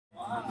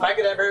If I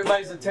could have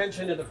everybody's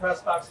attention in the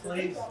press box,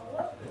 please.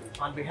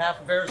 On behalf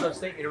of Arizona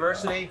State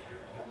University,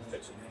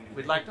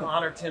 we'd like to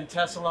honor Tim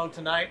Tessalone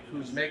tonight,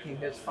 who's making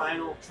his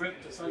final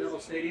trip to Sun Devil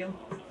Stadium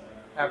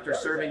after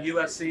serving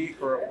USC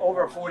for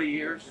over 40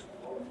 years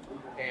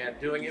and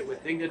doing it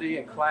with dignity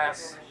and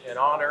class and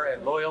honor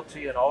and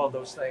loyalty and all of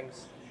those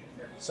things.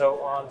 So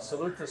on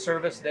Salute to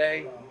Service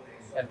Day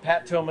and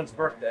Pat Tillman's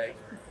birthday,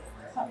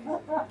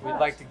 we'd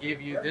like to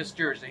give you this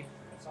jersey,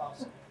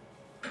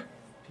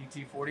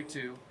 PT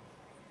 42,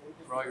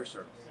 for all your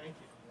service. Thank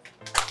you.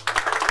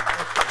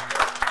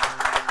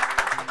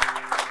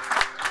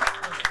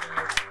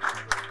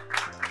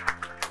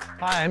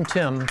 Hi, I'm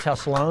Tim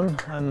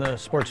Tessalone. I'm the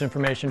Sports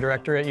Information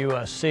Director at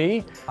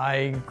USC.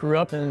 I grew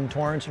up in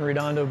Torrance and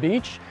Redondo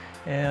Beach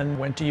and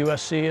went to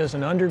USC as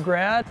an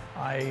undergrad.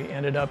 I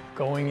ended up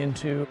going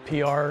into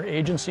PR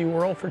agency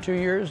world for 2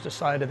 years,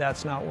 decided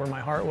that's not where my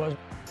heart was.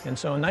 And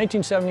so in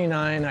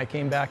 1979, I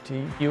came back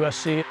to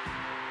USC.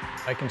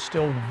 I can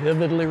still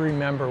vividly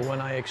remember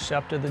when I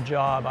accepted the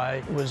job.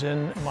 I was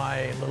in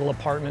my little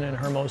apartment in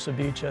Hermosa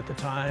Beach at the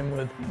time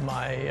with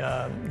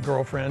my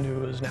girlfriend,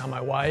 who is now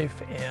my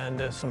wife,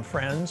 and some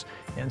friends,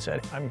 and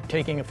said, I'm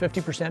taking a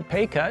 50%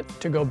 pay cut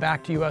to go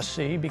back to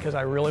USC because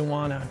I really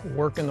want to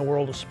work in the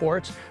world of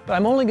sports, but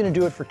I'm only going to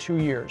do it for 2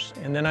 years,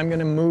 and then I'm going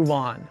to move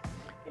on.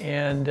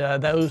 And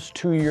those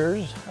 2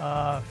 years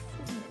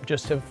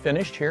just have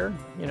finished here,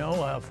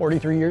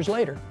 43 years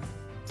later.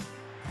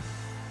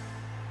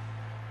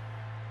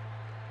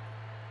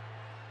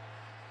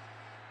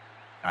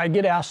 I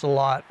get asked a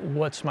lot,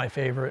 what's my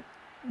favorite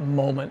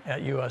moment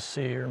at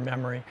USC or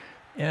memory?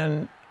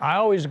 And I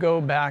always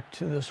go back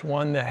to this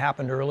one that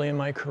happened early in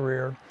my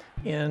career.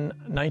 In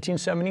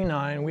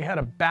 1979, we had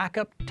a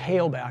backup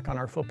tailback on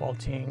our football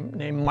team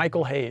named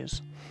Michael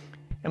Hayes.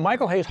 And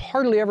Michael Hayes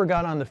hardly ever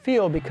got on the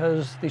field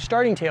because the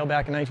starting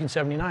tailback in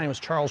 1979 was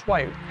Charles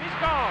White. He's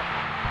gone.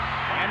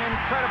 An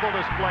incredible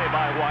display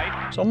by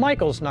White. So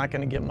Michael's not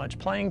going to get much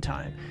playing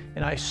time.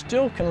 And I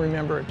still can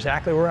remember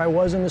exactly where I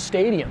was in the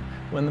stadium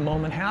when the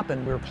moment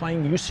happened. We were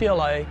playing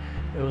UCLA.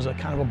 It was a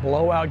kind of a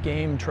blowout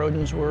game.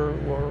 Trojans were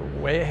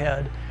way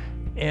ahead.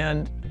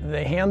 And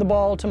they hand the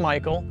ball to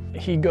Michael.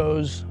 He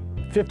goes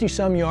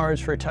 50-some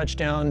yards for a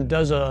touchdown,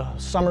 does a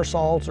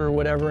somersault or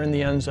whatever in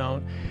the end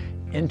zone.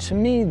 And to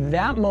me,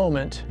 that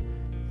moment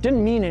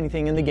didn't mean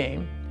anything in the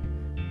game.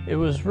 It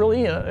was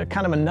really a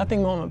kind of a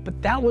nothing moment, but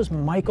that was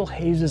Michael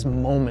Hayes'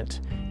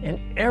 moment. And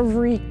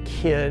every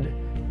kid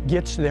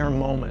gets their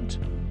moment.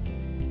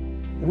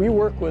 We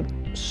work with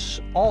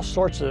all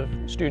sorts of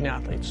student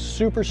athletes,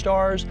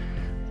 superstars,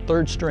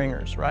 third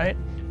stringers, right?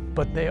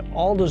 But they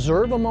all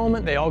deserve a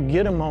moment, they all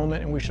get a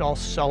moment, and we should all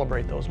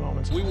celebrate those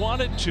moments. We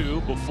wanted to,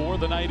 before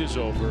the night is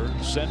over,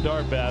 send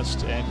our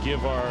best and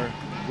give our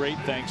great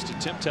thanks to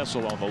Tim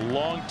Tessalone, the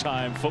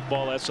longtime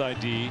football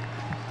SID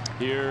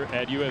here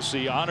at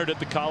USC, honored at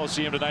the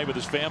Coliseum tonight with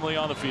his family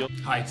on the field.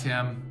 Hi,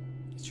 Tim.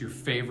 It's your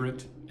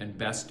favorite and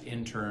best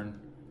intern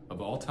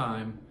of all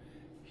time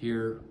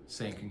here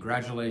saying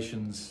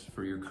congratulations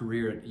for your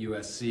career at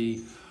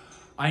USC.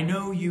 I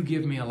know you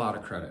give me a lot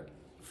of credit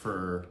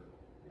for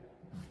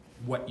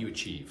what you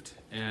achieved,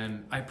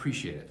 and I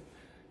appreciate it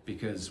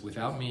because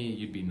without me,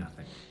 you'd be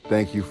nothing.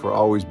 Thank you for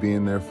always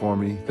being there for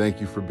me. Thank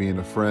you for being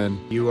a friend.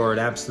 You are an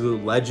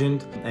absolute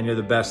legend, and you're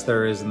the best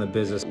there is in the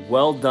business.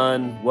 Well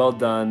done, well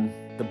done.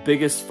 The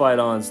biggest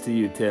fight-ons to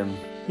you, Tim.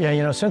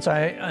 Yeah, since I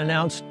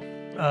announced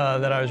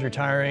that I was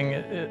retiring,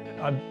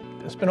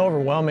 it's been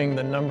overwhelming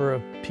the number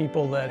of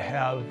people that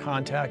have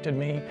contacted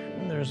me.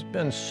 There's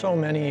been so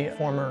many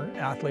former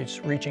athletes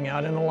reaching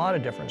out in a lot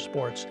of different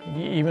sports.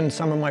 Even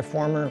some of my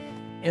former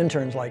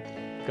interns, like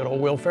good old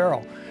Will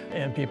Ferrell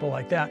and people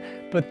like that.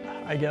 But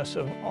I guess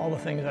of all the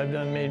things I've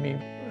done made me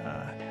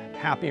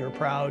happy or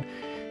proud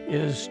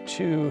is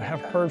to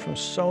have heard from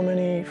so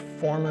many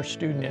former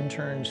student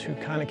interns who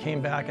kind of came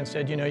back and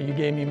said, you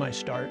gave me my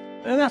start.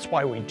 And that's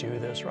why we do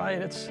this,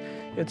 right?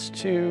 It's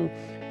to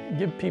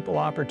give people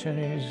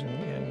opportunities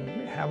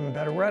and have them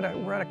better. We're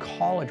at a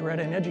college, we're at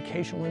an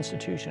educational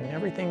institution.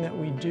 Everything that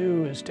we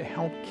do is to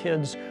help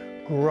kids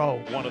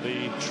grow. One of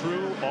the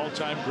true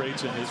all-time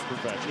greats in his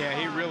profession. Yeah,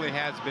 he really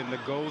has been the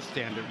gold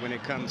standard when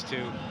it comes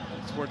to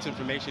sports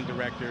information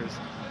directors.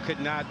 Could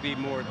not be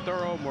more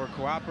thorough, more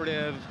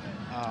cooperative,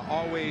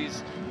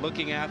 always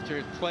looking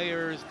after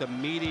players, the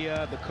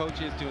media, the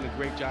coaches, doing a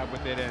great job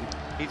with it, and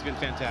he's been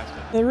fantastic.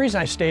 The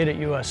reason I stayed at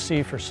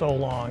USC for so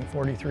long,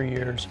 43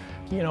 years,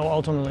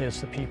 ultimately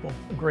it's the people.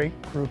 A great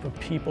group of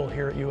people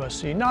here at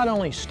USC, not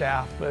only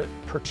staff, but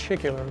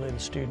particularly the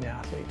student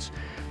athletes.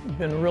 I've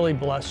been really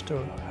blessed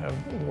to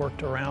have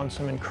worked around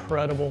some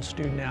incredible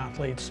student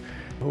athletes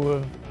who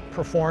have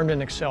performed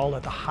and excelled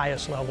at the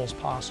highest levels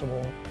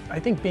possible. I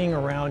think being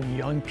around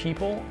young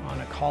people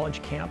on a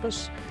college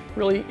campus,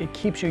 really it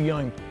keeps you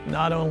young,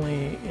 not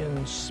only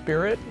in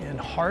spirit and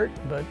heart,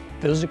 but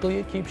physically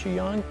it keeps you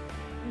young.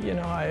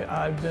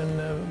 I've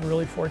been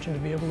really fortunate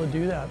to be able to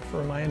do that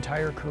for my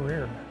entire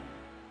career.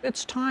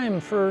 It's time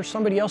for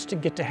somebody else to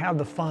get to have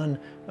the fun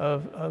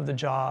of the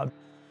job.